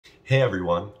Hey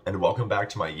everyone, and welcome back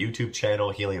to my YouTube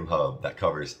channel, Helium Hub, that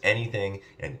covers anything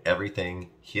and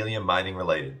everything helium mining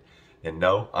related. And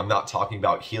no, I'm not talking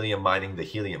about helium mining the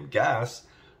helium gas,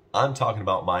 I'm talking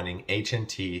about mining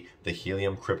HNT, the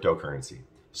helium cryptocurrency.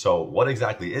 So what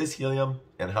exactly is helium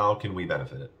and how can we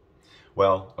benefit it?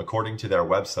 Well, according to their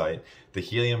website, the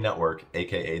Helium Network,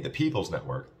 aka the People's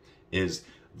Network, is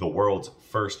the world's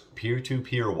first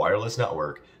peer-to-peer wireless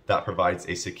network that provides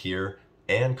a secure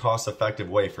and cost-effective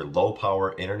way for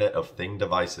low-power Internet of Things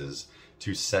devices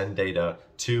to send data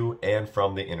to and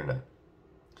from the internet.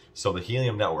 So the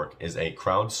Helium Network is a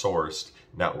crowdsourced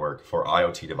network for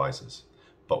IoT devices.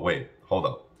 But wait, hold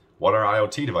up. What are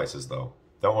IoT devices though?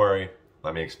 Don't worry,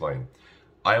 let me explain.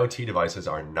 IoT devices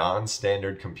are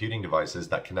non-standard computing devices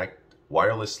that connect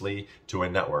wirelessly to a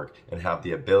network and have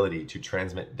the ability to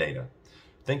transmit data.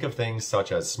 Think of things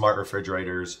such as smart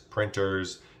refrigerators,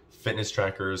 printers, fitness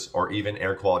trackers, or even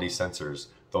air quality sensors.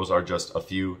 Those are just a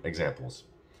few examples.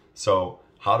 So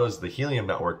how does the Helium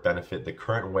Network benefit the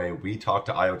current way we talk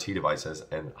to IoT devices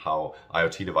and how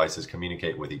IoT devices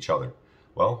communicate with each other?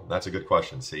 Well, that's a good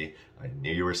question. See, I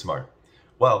knew you were smart.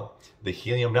 Well, the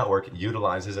Helium Network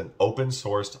utilizes an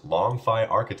open-sourced long-fi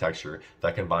architecture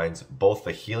that combines both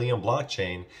the Helium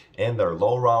blockchain and their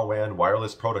LoRaWan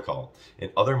wireless protocol.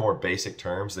 In other more basic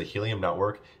terms, the Helium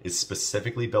Network is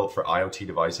specifically built for IoT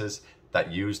devices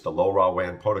that use the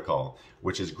LoRaWan protocol,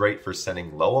 which is great for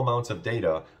sending low amounts of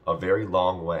data a very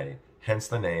long way, hence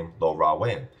the name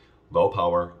LoRaWan, Low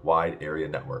Power Wide Area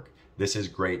Network. This is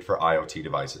great for IoT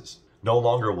devices. No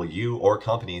longer will you or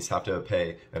companies have to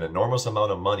pay an enormous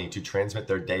amount of money to transmit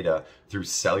their data through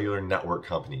cellular network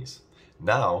companies.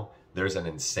 Now, there's an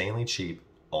insanely cheap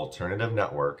alternative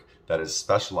network that is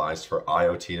specialized for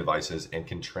IoT devices and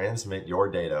can transmit your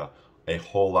data a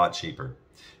whole lot cheaper.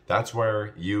 That's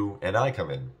where you and I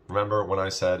come in. Remember when I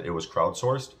said it was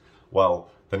crowdsourced? Well,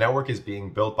 the network is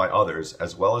being built by others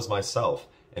as well as myself,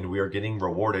 and we are getting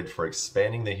rewarded for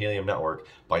expanding the Helium network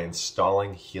by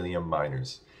installing Helium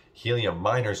Miners. Helium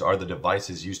Miners are the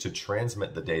devices used to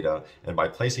transmit the data, and by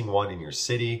placing one in your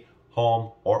city,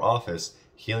 home, or office,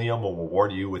 Helium will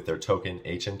reward you with their token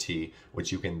HNT,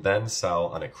 which you can then sell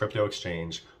on a crypto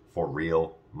exchange for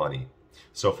real money.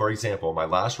 So for example, my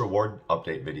last reward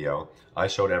update video, I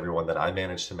showed everyone that I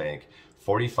managed to make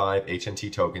 45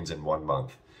 HNT tokens in 1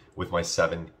 month with my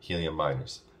 7 Helium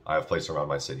Miners I have placed around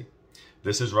my city.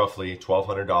 This is roughly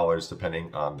 $1,200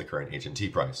 depending on the current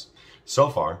HNT price. So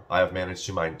far, I have managed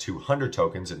to mine 200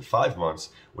 tokens in 5 months,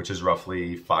 which is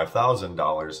roughly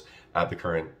 $5,000 at the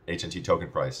current HNT token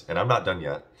price. And I'm not done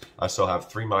yet. I still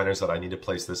have 3 miners that I need to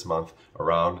place this month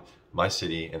around my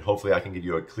city, and hopefully I can give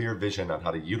you a clear vision on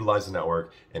how to utilize the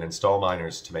network and install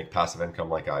miners to make passive income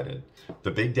like I did.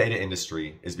 The big data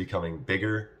industry is becoming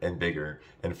bigger and bigger,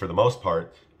 and for the most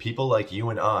part, people like you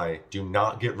and I do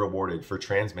not get rewarded for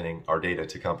transmitting our data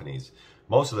to companies.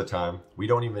 Most of the time, we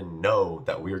don't even know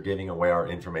that we are giving away our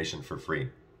information for free.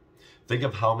 Think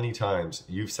of how many times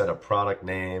you've said a product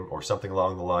name or something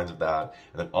along the lines of that,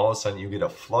 and then all of a sudden you get a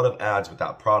flood of ads with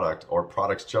that product or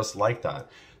products just like that.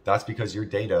 That's because your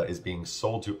data is being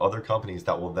sold to other companies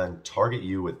that will then target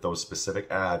you with those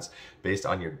specific ads based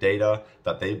on your data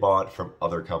that they bought from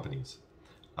other companies.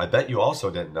 I bet you also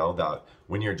didn't know that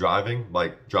when you're driving,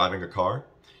 like driving a car,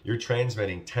 you're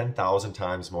transmitting 10,000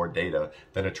 times more data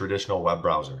than a traditional web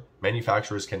browser.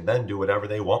 Manufacturers can then do whatever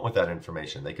they want with that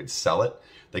information. They could sell it,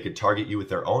 they could target you with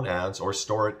their own ads, or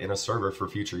store it in a server for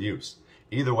future use.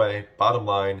 Either way, bottom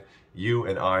line, you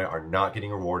and I are not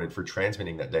getting rewarded for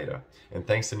transmitting that data. And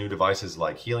thanks to new devices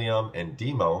like Helium and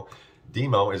Demo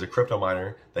is a crypto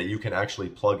miner that you can actually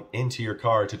plug into your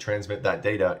car to transmit that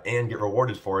data and get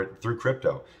rewarded for it through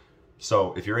crypto.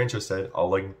 So if you're interested,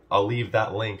 I'll leave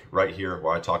that link right here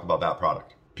where I talk about that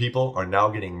product. People are now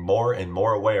getting more and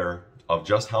more aware of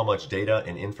just how much data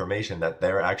and information that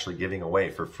they're actually giving away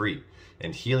for free.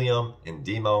 And Helium and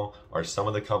Demo are some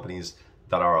of the companies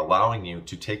that are allowing you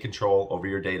to take control over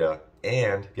your data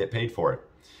and get paid for it.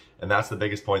 And that's the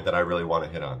biggest point that I really want to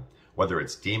hit on. Whether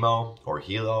it's Demo or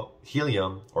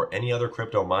Helium or any other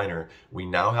crypto miner, we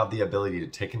now have the ability to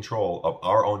take control of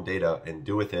our own data and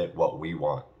do with it what we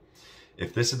want.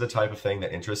 If this is the type of thing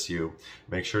that interests you,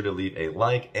 make sure to leave a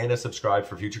like and a subscribe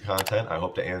for future content. I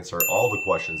hope to answer all the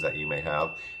questions that you may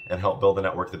have and help build the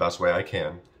network the best way I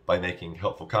can by making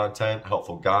helpful content,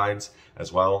 helpful guides,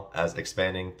 as well as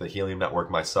expanding the Helium network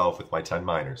myself with my 10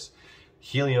 miners.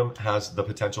 Helium has the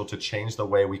potential to change the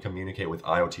way we communicate with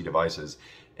IoT devices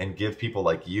and give people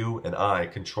like you and I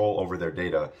control over their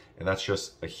data. And that's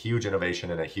just a huge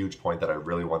innovation and a huge point that I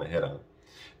really want to hit on.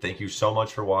 Thank you so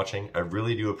much for watching. I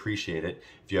really do appreciate it.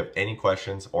 If you have any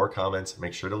questions or comments,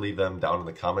 make sure to leave them down in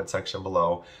the comment section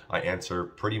below. I answer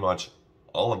pretty much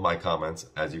all of my comments,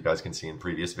 as you guys can see in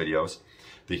previous videos.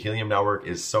 The Helium Network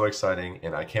is so exciting,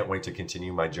 and I can't wait to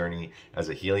continue my journey as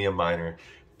a Helium miner.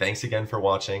 Thanks again for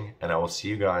watching, and I will see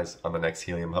you guys on the next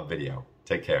Helium Hub video.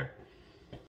 Take care.